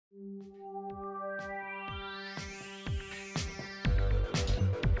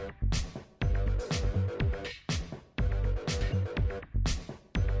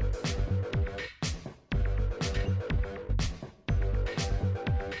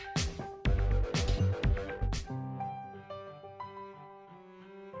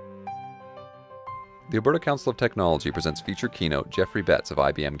The Alberta Council of Technology presents feature keynote Jeffrey Betts of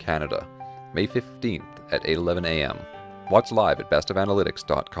IBM Canada, May 15th at 8:11 a.m. Watch live at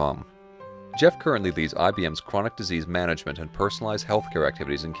bestofanalytics.com. Jeff currently leads IBM's chronic disease management and personalized healthcare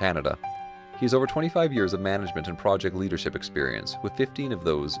activities in Canada. He has over 25 years of management and project leadership experience, with 15 of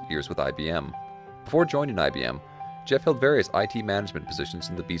those years with IBM. Before joining IBM, Jeff held various IT management positions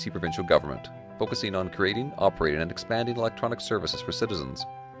in the BC provincial government, focusing on creating, operating, and expanding electronic services for citizens.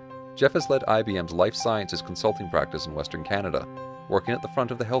 Jeff has led IBM's life sciences consulting practice in Western Canada, working at the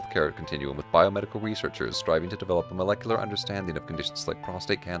front of the healthcare continuum with biomedical researchers striving to develop a molecular understanding of conditions like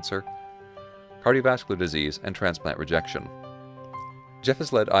prostate cancer, cardiovascular disease, and transplant rejection. Jeff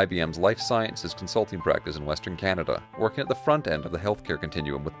has led IBM's life sciences consulting practice in Western Canada, working at the front end of the healthcare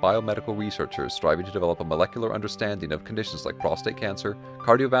continuum with biomedical researchers striving to develop a molecular understanding of conditions like prostate cancer,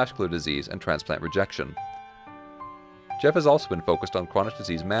 cardiovascular disease, and transplant rejection. Jeff has also been focused on chronic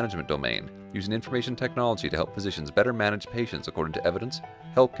disease management domain, using information technology to help physicians better manage patients according to evidence,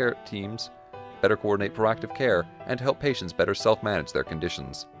 healthcare teams better coordinate proactive care, and to help patients better self-manage their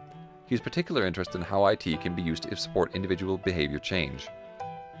conditions. He is particularly interested in how IT can be used to support individual behavior change.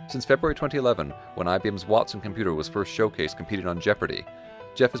 Since February 2011, when IBM's Watson computer was first showcased competing on Jeopardy!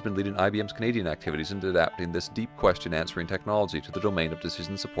 Jeff has been leading IBM's Canadian activities in adapting this deep question answering technology to the domain of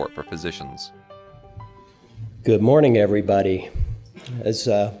decision support for physicians. Good morning, everybody. As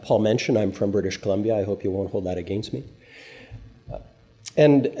Paul mentioned, I'm from British Columbia. I hope you won't hold that against me.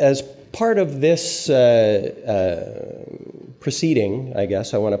 And as part of this proceeding, I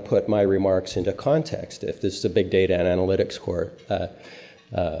guess, I want to put my remarks into context. If this is a big data and analytics core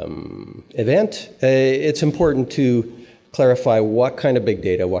event, it's important to clarify what kind of big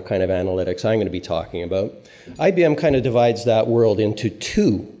data, what kind of analytics I'm going to be talking about. IBM kind of divides that world into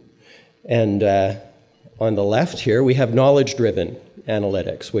two. And on the left here, we have knowledge-driven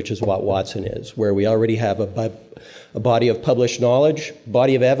analytics, which is what Watson is, where we already have a body of published knowledge,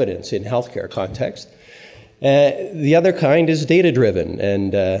 body of evidence in healthcare context. The other kind is data-driven,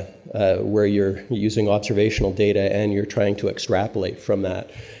 and where you're using observational data and you're trying to extrapolate from that.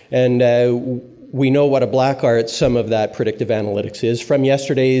 And we know what a black art some of that predictive analytics is from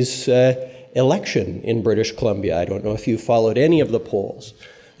yesterday's election in British Columbia. I don't know if you followed any of the polls.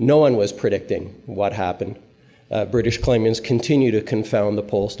 No one was predicting what happened. British Columbians continue to confound the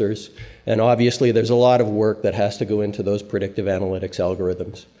pollsters, and obviously there's a lot of work that has to go into those predictive analytics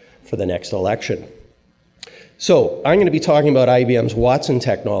algorithms for the next election. So I'm going to be talking about IBM's Watson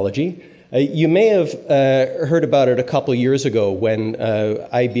technology. You may have heard about it a couple years ago when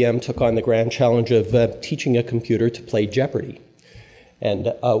IBM took on the grand challenge of teaching a computer to play Jeopardy!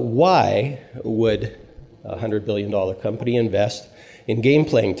 And why would a $100 billion company invest in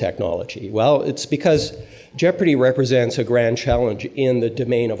game-playing technology? Well, it's because Jeopardy! Represents a grand challenge in the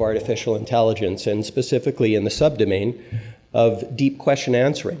domain of artificial intelligence, and specifically in the subdomain of deep question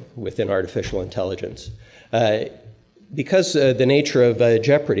answering within artificial intelligence. Because the nature of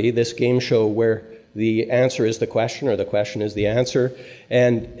Jeopardy!, this game show where the answer is the question or the question is the answer,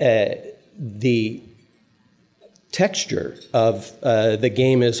 and the texture of the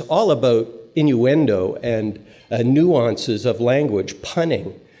game is all about innuendo and nuances of language,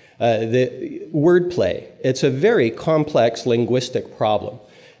 punning, the wordplay. It's a very complex linguistic problem.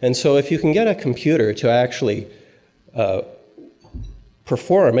 And so if you can get a computer to actually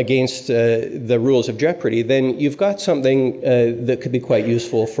perform against the rules of Jeopardy!, then you've got something that could be quite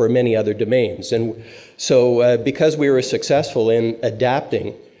useful for many other domains. And so because we were successful in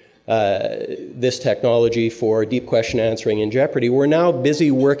adapting this technology for deep question answering in Jeopardy!, we're now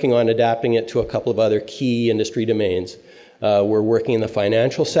busy working on adapting it to a couple of other key industry domains. We're working in the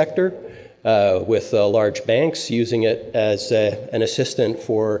financial sector with large banks, using it as an assistant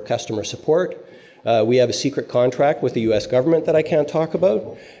for customer support. We have a secret contract with the US government that I can't talk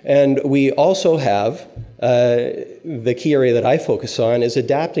about. And we also have, the key area that I focus on is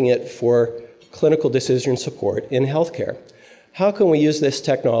adapting it for clinical decision support in healthcare. How can we use this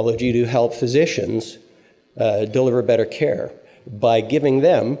technology to help physicians deliver better care by giving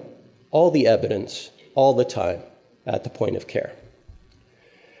them all the evidence all the time at the point of care?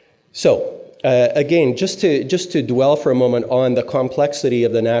 So again, just to dwell for a moment on the complexity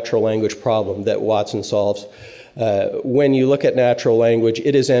of the natural language problem that Watson solves, when you look at natural language,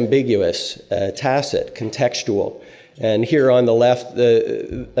 it is ambiguous, tacit, contextual. And here on the left,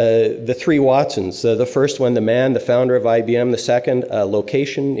 the three Watsons. The first one, the man, the founder of IBM. The second,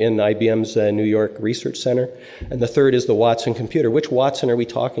 location in IBM's New York Research Center. And the third is the Watson computer. Which Watson are we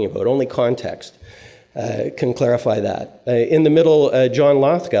talking about? Only context can clarify that. In the middle, John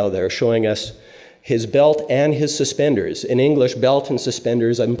Lothgow there showing us his belt and his suspenders. In English, belt and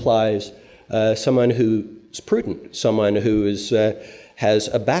suspenders implies someone who's prudent, someone who has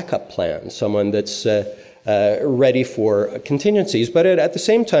a backup plan, someone that's ready for contingencies. But at the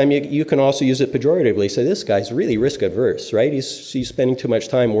same time, you can also use it pejoratively. Say, this guy's really risk averse, right? He's spending too much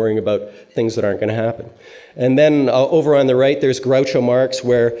time worrying about things that aren't going to happen. And then over on the right, there's Groucho Marx,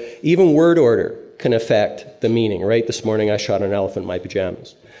 where even word order can affect the meaning, right? This morning I shot an elephant in my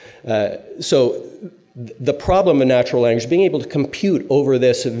pajamas. So the problem in natural language, being able to compute over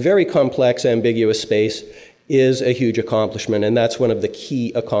this very complex, ambiguous space, is a huge accomplishment, and that's one of the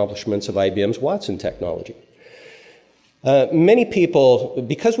key accomplishments of IBM's Watson technology. Many people,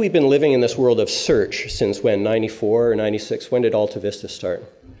 because we've been living in this world of search since when, 94 or 96, when did Alta Vista start?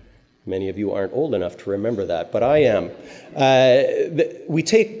 Many of you aren't old enough to remember that, but I am. We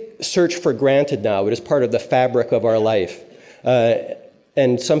take search for granted now. It is part of the fabric of our life.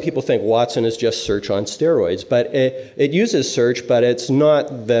 And some people think Watson is just search on steroids, but it uses search, but it's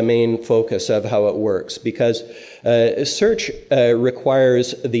not the main focus of how it works, because search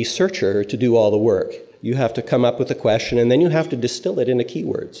requires the searcher to do all the work. You have to come up with a question, and then you have to distill it into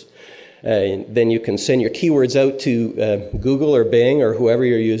keywords. Then you can send your keywords out to Google or Bing or whoever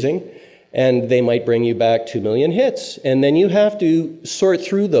you're using, and they might bring you back 2 million hits. And then you have to sort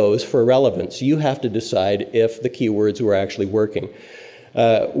through those for relevance. You have to decide if the keywords were actually working.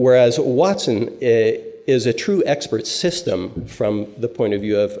 Whereas Watson is a true expert system from the point of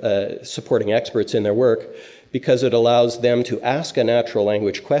view of supporting experts in their work, because it allows them to ask a natural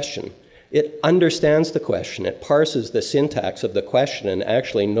language question. It understands the question, it parses the syntax of the question and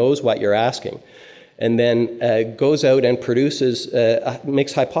actually knows what you're asking, and then goes out and produces,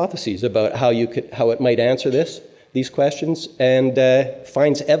 makes hypotheses about how it might answer these questions, and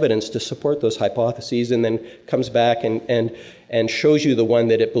finds evidence to support those hypotheses, and then comes back and shows you the one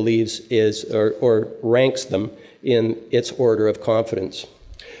that it believes is, or ranks them in its order of confidence.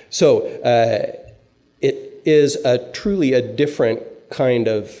 So it is truly a different kind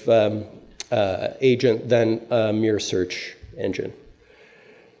of agent than a mere search engine.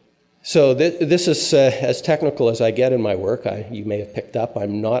 So this is as technical as I get in my work. You may have picked up,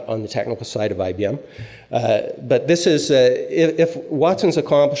 I'm not on the technical side of IBM. But this is, if Watson's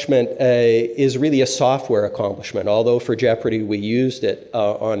accomplishment is really a software accomplishment, although for Jeopardy we used it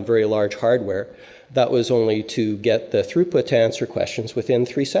on very large hardware, that was only to get the throughput to answer questions within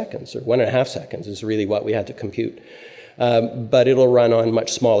 3 seconds, or 1.5 seconds is really what we had to compute. But it'll run on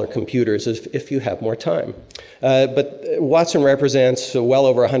much smaller computers if you have more time. But Watson represents well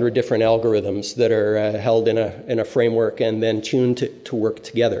over 100 different algorithms that are held in a framework and then tuned to work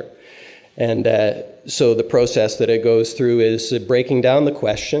together. And so the process that it goes through is breaking down the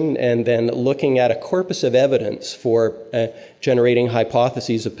question and then looking at a corpus of evidence for generating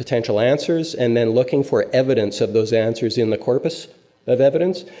hypotheses of potential answers, and then looking for evidence of those answers in the corpus of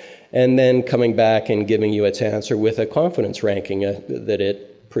evidence, and then coming back and giving you its answer with a confidence ranking that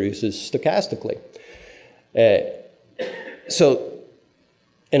it produces stochastically. And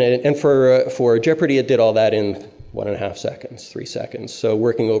for Jeopardy, it did all that in 1.5 seconds, 3 seconds. So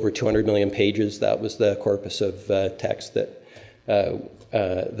working over 200 million pages, that was the corpus of text that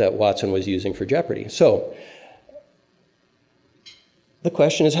Watson was using for Jeopardy. So the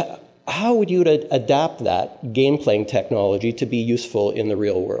question is, how would you adapt that game-playing technology to be useful in the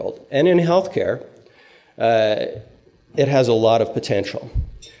real world? And in healthcare, it has a lot of potential.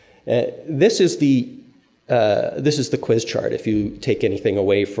 This is the quiz chart. If you take anything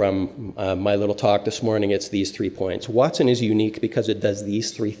away from my little talk this morning, it's these 3 points. Watson is unique because it does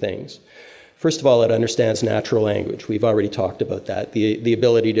these 3 things. First of all, it understands natural language. We've already talked about that. The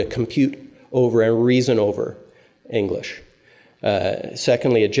ability to compute over and reason over English.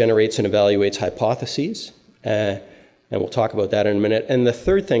 Secondly, it generates and evaluates hypotheses, and we'll talk about that in a minute. And the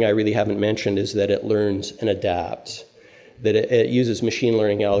third thing I really haven't mentioned is that it learns and adapts, that it uses machine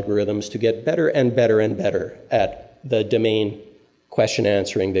learning algorithms to get better and better and better at the domain question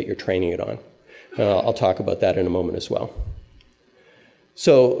answering that you're training it on. I'll talk about that in a moment as well.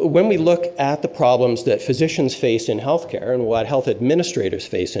 So when we look at the problems that physicians face in healthcare and what health administrators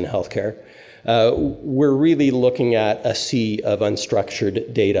face in healthcare, we're really looking at a sea of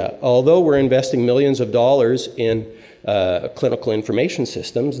unstructured data. Although we're investing millions of dollars in clinical information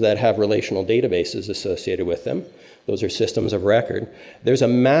systems that have relational databases associated with them, those are systems of record, there's a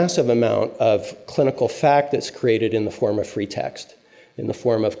massive amount of clinical fact that's created in the form of free text, in the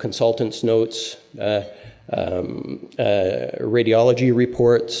form of consultants' notes, radiology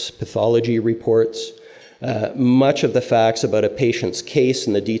reports, pathology reports, Much of the facts about a patient's case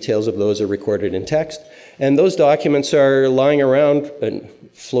and the details of those are recorded in text. And those documents are lying around and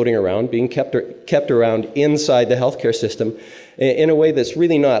floating around, being kept around inside the healthcare system in a way that's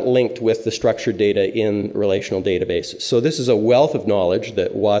really not linked with the structured data in relational databases. So this is a wealth of knowledge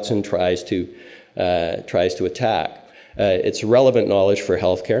that Watson tries to attack. It's relevant knowledge for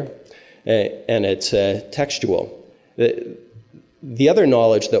healthcare, and it's textual. The other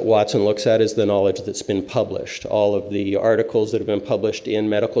knowledge that Watson looks at is the knowledge that's been published, all of the articles that have been published in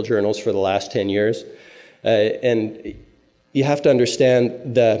medical journals for the last 10 years. And you have to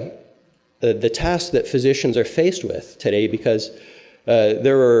understand the task that physicians are faced with today, because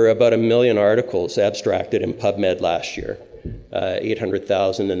there were about 1 million articles abstracted in PubMed last year,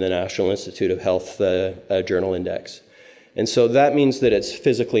 800,000 in the National Institute of Health Journal Index. And so that means that it's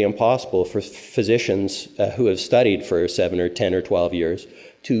physically impossible for physicians who have studied for 7 or 10 or 12 years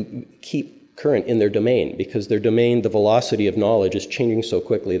to keep current in their domain, because their domain, the velocity of knowledge is changing so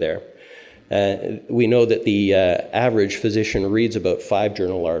quickly there. We know that the average physician reads about 5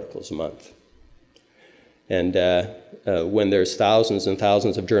 journal articles a month. And when there's thousands and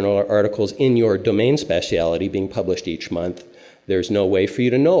thousands of journal articles in your domain specialty being published each month, there's no way for you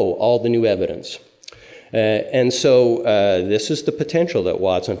to know all the new evidence. And so this is the potential that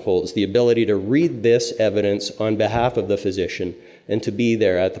Watson holds, the ability to read this evidence on behalf of the physician and to be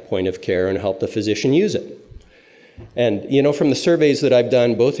there at the point of care and help the physician use it. And, you know, from the surveys that I've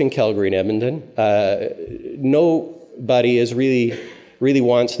done, both in Calgary and Edmonton, nobody is really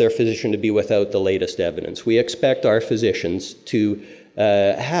wants their physician to be without the latest evidence. We expect our physicians to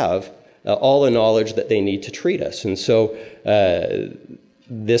have all the knowledge that they need to treat us. And so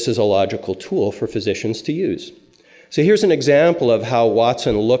this is a logical tool for physicians to use. So here's an example of how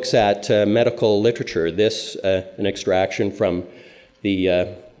Watson looks at medical literature. This, an extraction from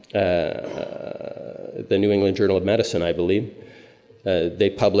the New England Journal of Medicine, I believe. They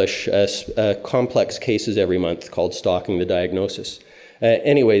publish complex cases every month called Stalking the Diagnosis.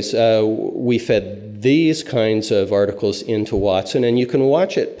 Anyways, we fed these kinds of articles into Watson, and you can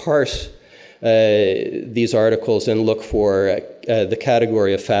watch it parse these articles and look for the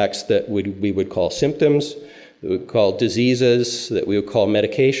category of facts that we would call symptoms, that we would call diseases, that we would call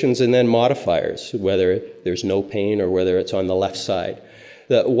medications, and then modifiers, whether there's no pain or whether it's on the left side.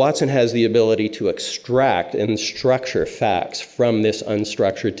 Watson has the ability to extract and structure facts from this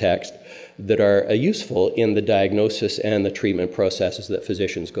unstructured text that are useful in the diagnosis and the treatment processes that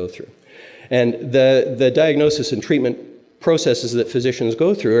physicians go through. And the diagnosis and treatment processes that physicians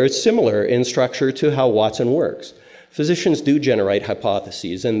go through are similar in structure to how Watson works. Physicians do generate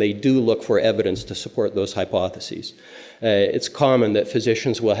hypotheses, and they do look for evidence to support those hypotheses. It's common that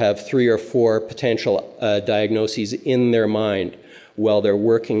physicians will have 3 or 4 potential diagnoses in their mind while they're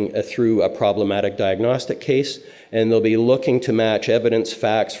working through a problematic diagnostic case, and they'll be looking to match evidence,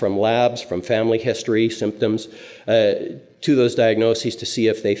 facts from labs, from family history, symptoms, to those diagnoses to see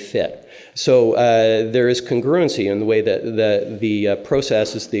if they fit. So there is congruency in the way that the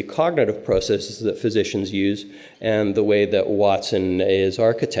processes, the cognitive processes that physicians use, and the way that Watson is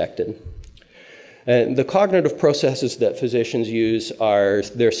architected. The cognitive processes that physicians use are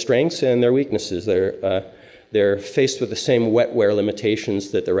their strengths and their weaknesses. They're faced with the same wetware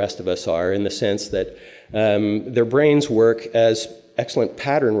limitations that the rest of us are, in the sense that their brains work as excellent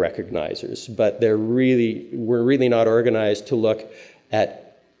pattern recognizers, but we're really not organized to look at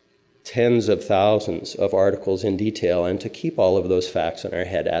tens of thousands of articles in detail and to keep all of those facts in our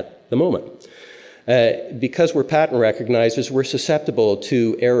head at the moment. Because we're pattern recognizers, we're susceptible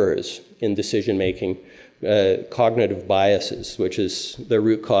to errors in decision-making, cognitive biases, which is the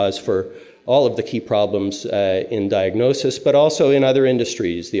root cause for all of the key problems in diagnosis, but also in other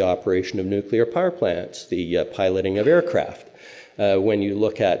industries, the operation of nuclear power plants, the piloting of aircraft. When you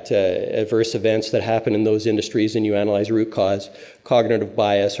look at adverse events that happen in those industries and you analyze root cause, cognitive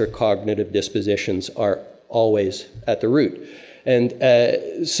bias or cognitive dispositions are always at the root.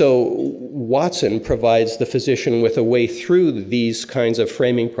 And so Watson provides the physician with a way through these kinds of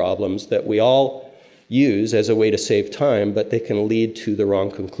framing problems that we all use as a way to save time, but they can lead to the wrong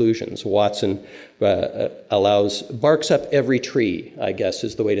conclusions. Watson barks up every tree, I guess,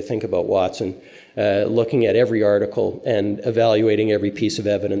 is the way to think about Watson, looking at every article and evaluating every piece of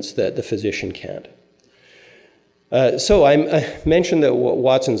evidence that the physician can't. So I mentioned that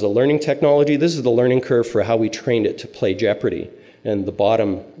Watson's a learning technology. This is the learning curve for how we trained it to play Jeopardy. And the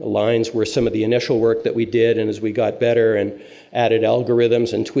bottom lines were some of the initial work that we did, and as we got better and added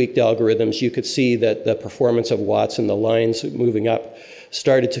algorithms and tweaked algorithms, you could see that the performance of Watson, the lines moving up,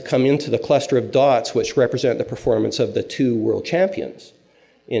 started to come into the cluster of dots which represent the performance of the 2 world champions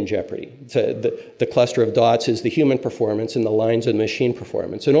in jeopardy. So the cluster of dots is the human performance and the lines of the machine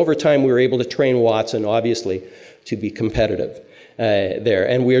performance. And over time, we were able to train Watson, obviously, to be competitive there.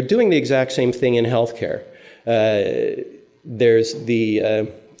 And we are doing the exact same thing in healthcare. There's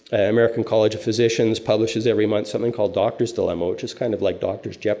the American College of Physicians publishes every month something called Doctor's Dilemma, which is kind of like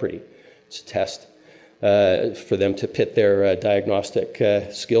Doctor's Jeopardy. It's a test for them to pit their diagnostic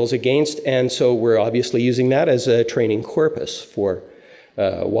skills against. And so we're obviously using that as a training corpus for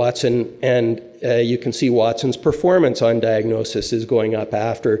Watson. And you can see Watson's performance on diagnosis is going up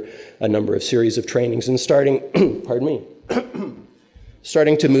after a number of series of trainings and starting, pardon me,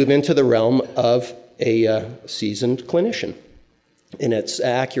 starting to move into the realm of a seasoned clinician in its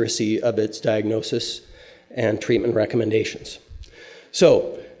accuracy of its diagnosis and treatment recommendations.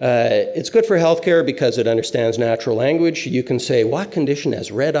 So it's good for healthcare because it understands natural language. You can say, what condition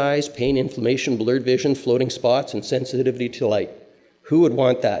has red eyes, pain, inflammation, blurred vision, floating spots, and sensitivity to light? Who would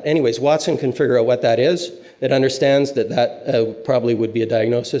want that? Anyways, Watson can figure out what that is. It understands that that probably would be a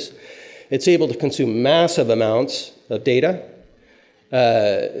diagnosis. It's able to consume massive amounts of data.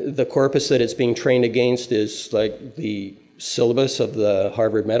 The corpus that it's being trained against is like the syllabus of the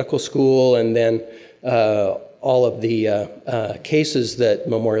Harvard Medical School, and then all of the cases that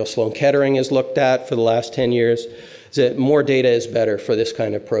Memorial Sloan Kettering has looked at for the last 10 years. So more data is better for this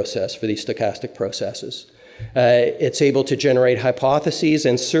kind of process, for these stochastic processes. It's able to generate hypotheses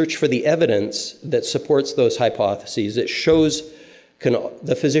and search for the evidence that supports those hypotheses. It shows,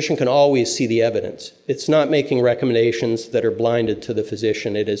 the physician can always see the evidence. It's not making recommendations that are blinded to the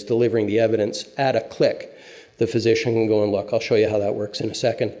physician. It is delivering the evidence at a click. The physician can go and look. I'll show you how that works in a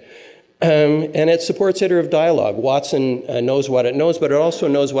second. And it supports iterative dialogue. Watson knows what it knows, but it also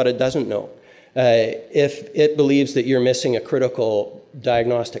knows what it doesn't know. If it believes that you're missing a critical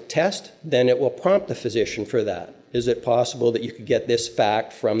diagnostic test, then it will prompt the physician for that. Is it possible that you could get this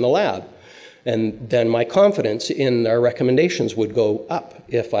fact from the lab? And then my confidence in our recommendations would go up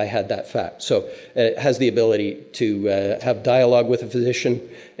if I had that fact. So it has the ability to have dialogue with a physician.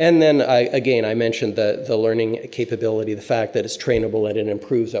 And then, again, I mentioned the learning capability, the fact that it's trainable and it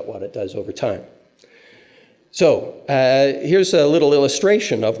improves at what it does over time. So here's a little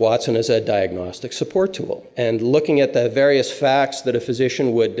illustration of Watson as a diagnostic support tool. And looking at the various facts that a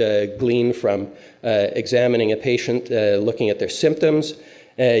physician would glean from examining a patient, looking at their symptoms,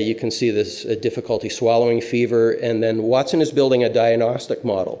 you can see this difficulty swallowing, fever, and then Watson is building a diagnostic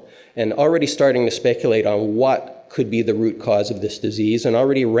model and already starting to speculate on what could be the root cause of this disease and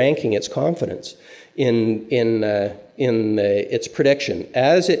already ranking its confidence in its prediction.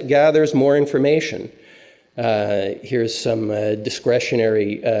 As it gathers more information, here's some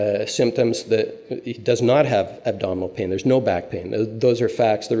discretionary symptoms that it does not have abdominal pain. There's no back pain. Those are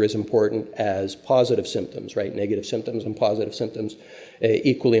facts that are as important as positive symptoms, right? Negative symptoms and positive symptoms,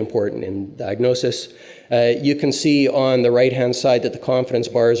 equally important in diagnosis. You can see on the right-hand side that the confidence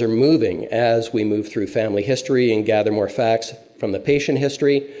bars are moving as we move through family history and gather more facts from the patient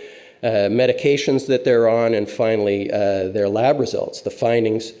history, medications that they're on, and finally their lab results, the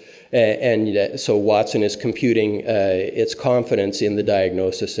findings. So Watson is computing its confidence in the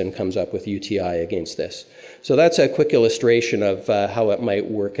diagnosis and comes up with UTI against this. So that's a quick illustration of how it might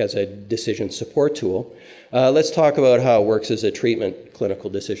work as a decision support tool. Let's talk about how it works as a treatment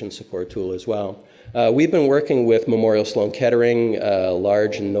clinical decision support tool as well. We've been working with Memorial Sloan Kettering, a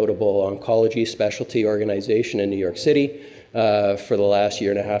large and notable oncology specialty organization in New York City, for the last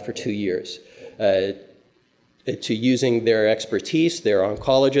 1.5 or 2 years. To using their expertise, their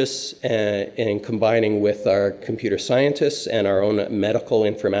oncologists, and combining with our computer scientists and our own medical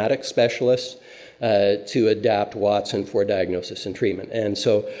informatics specialists to adapt Watson for diagnosis and treatment. And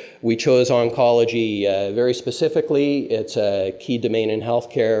so we chose oncology very specifically. It's a key domain in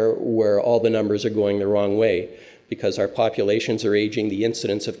healthcare where all the numbers are going the wrong way because our populations are aging, the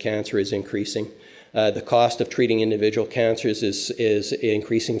incidence of cancer is increasing. The cost of treating individual cancers is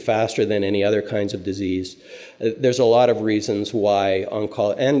increasing faster than any other kinds of disease. There's a lot of reasons why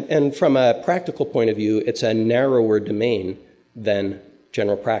oncology, and from a practical point of view, it's a narrower domain than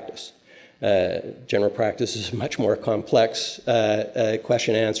general practice. General practice is a much more complex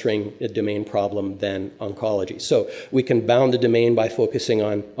question answering a domain problem than oncology. So we can bound the domain by focusing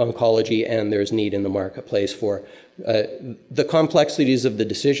on oncology, and there's need in the marketplace for the complexities of the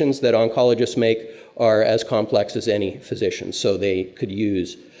decisions that oncologists make are as complex as any physician, so they could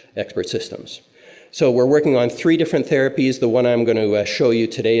use expert systems. So we're working on 3 different therapies. The one I'm going to show you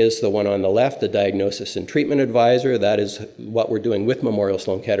today is the one on the left, the Diagnosis and Treatment Advisor. That is what we're doing with Memorial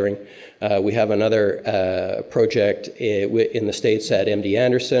Sloan Kettering. We have another project in the States at MD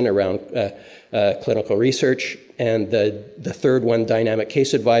Anderson around clinical research. And the third one, Dynamic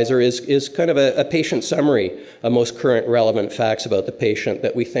Case Advisor, is kind of a patient summary of most current relevant facts about the patient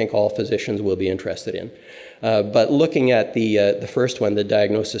that we think all physicians will be interested in. But looking at the first one, the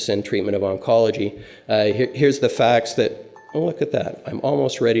Diagnosis and Treatment of Oncology, here's the facts that, oh, look at that, I'm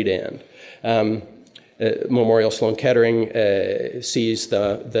almost ready to end. Memorial Sloan Kettering sees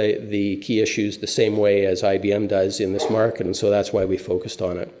the key issues the same way as IBM does in this market, and so that's why we focused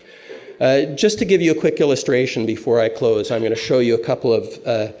on it. Just to give you a quick illustration before I close, I'm going to show you a couple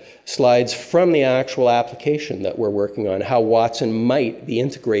of slides from the actual application that we're working on, how Watson might be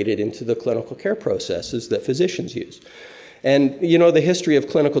integrated into the clinical care processes that physicians use. And you know, the history of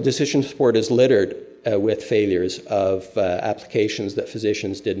clinical decision support is littered with failures of applications that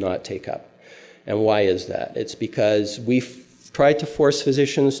physicians did not take up. And why is that? It's because we've tried to force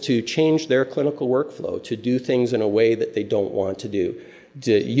physicians to change their clinical workflow, to do things in a way that they don't want to do,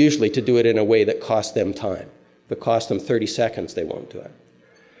 usually to do it in a way that costs them time. If it costs them 30 seconds, they won't do it.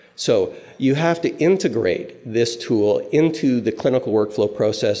 So you have to integrate this tool into the clinical workflow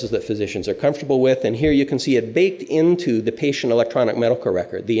processes that physicians are comfortable with. And here you can see it baked into the patient electronic medical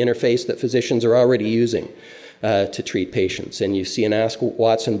record, the interface that physicians are already using to treat patients. And you see an Ask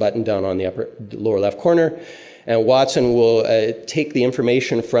Watson button down on the lower left corner. And Watson will take the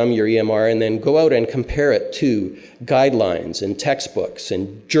information from your EMR and then go out and compare it to guidelines and textbooks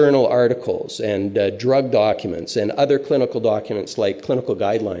and journal articles and drug documents and other clinical documents like clinical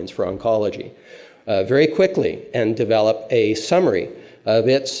guidelines for oncology very quickly, and develop a summary of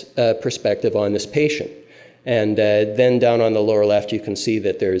its perspective on this patient. And then down on the lower left, you can see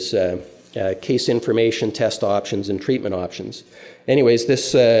that there's case information, test options, and treatment options. Anyways,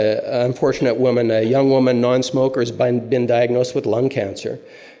 this unfortunate woman, a young woman, non-smoker, has been diagnosed with lung cancer.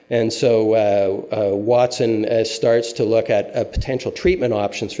 And so Watson starts to look at potential treatment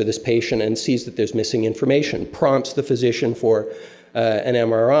options for this patient and sees that there's missing information, prompts the physician for an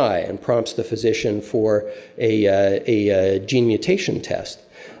MRI, and prompts the physician for a gene mutation test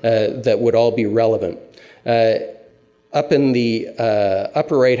that would all be relevant. Up in the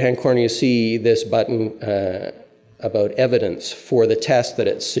upper right-hand corner, you see this button about evidence for the test that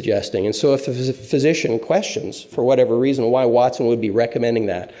it's suggesting. And so if the physician questions, for whatever reason, why Watson would be recommending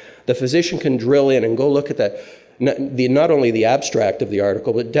that, the physician can drill in and go look at not only the abstract of the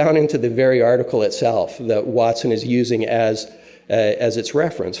article, but down into the very article itself that Watson is using as its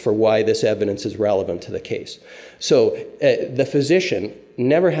reference for why this evidence is relevant to the case. So the physician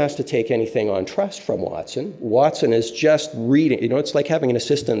never has to take anything on trust from Watson. Watson is just reading. You know, it's like having an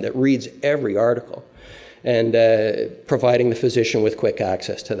assistant that reads every article and providing the physician with quick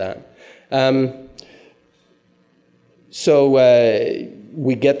access to that. So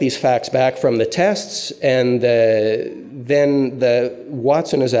we get these facts back from the tests, and then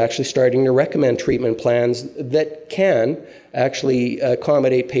Watson is actually starting to recommend treatment plans that can actually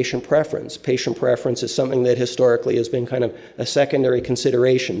accommodate patient preference. Patient preference is something that historically has been kind of a secondary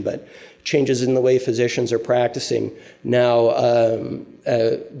consideration, but changes in the way physicians are practicing now,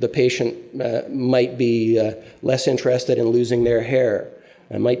 the patient might be less interested in losing their hair,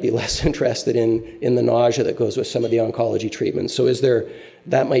 might be less interested in the nausea that goes with some of the oncology treatments. So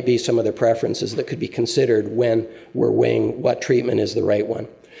that might be some of the preferences that could be considered when we're weighing what treatment is the right one.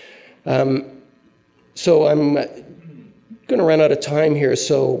 So I'm going to run out of time here,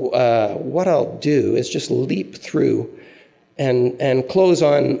 so what I'll do is just leap through and close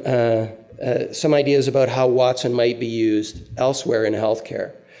on some ideas about how Watson might be used elsewhere in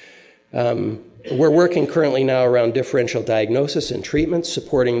healthcare. We're working currently now around differential diagnosis and treatment,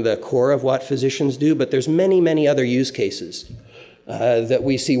 supporting the core of what physicians do, but there's many, many other use cases that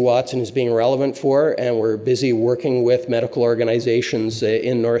we see Watson as being relevant for, and we're busy working with medical organizations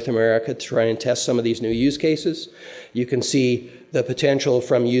in North America to try and test some of these new use cases. You can see the potential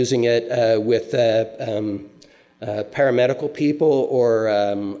from using it with paramedical people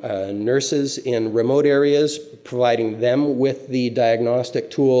or nurses in remote areas, providing them with the diagnostic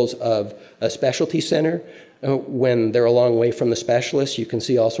tools of a specialty center. When they're a long way from the specialist, you can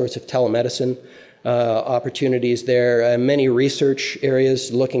see all sorts of telemedicine opportunities there. Many research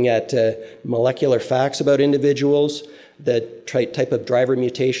areas looking at molecular facts about individuals, the type of driver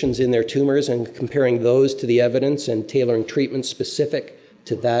mutations in their tumors, and comparing those to the evidence and tailoring treatment specific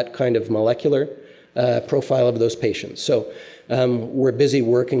to that kind of molecular profile of those patients. So we're busy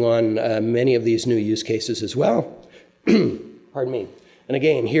working on many of these new use cases as well. Pardon me. And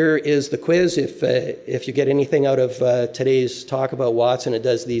again, here is the quiz. If you get anything out of today's talk about Watson, it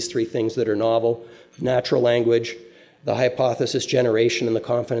does these three things that are novel: natural language, the hypothesis generation and the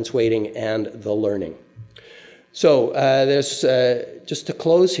confidence weighting, and the learning. So there's, just to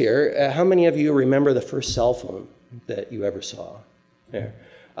close here, how many of you remember the first cell phone that you ever saw? There.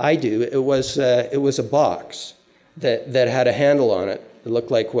 I do. It was a box that had a handle on it. It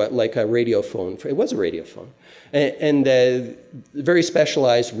looked like like a radio phone. It was a radio phone. And very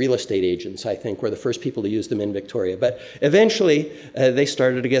specialized real estate agents, I think, were the first people to use them in Victoria. But eventually, they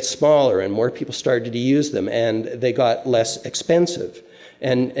started to get smaller, and more people started to use them, and they got less expensive.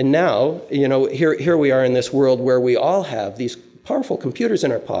 And now, you know, here we are in this world where we all have these powerful computers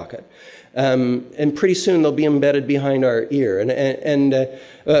in our pocket. And pretty soon they'll be embedded behind our ear.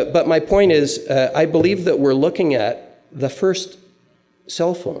 But my point is, I believe that we're looking at the first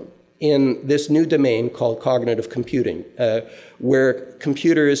cell phone in this new domain called cognitive computing, where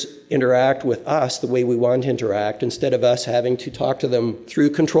computers interact with us the way we want to interact, instead of us having to talk to them through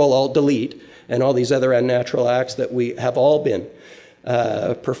Control-Alt-Delete and all these other unnatural acts that we have all been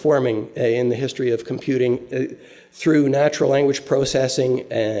performing in the history of computing. Through natural language processing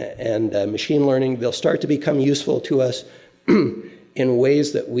and machine learning, they'll start to become useful to us in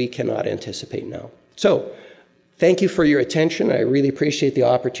ways that we cannot anticipate now. So, thank you for your attention. I really appreciate the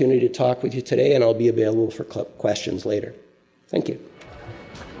opportunity to talk with you today, and I'll be available for questions later. Thank you.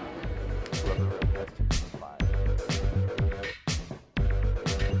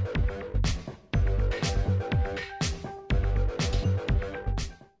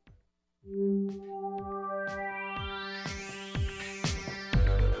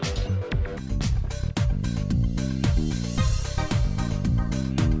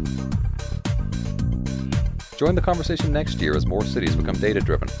 Join the conversation next year as more cities become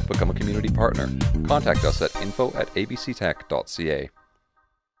data-driven. Become a community partner. Contact us at info@abctech.ca.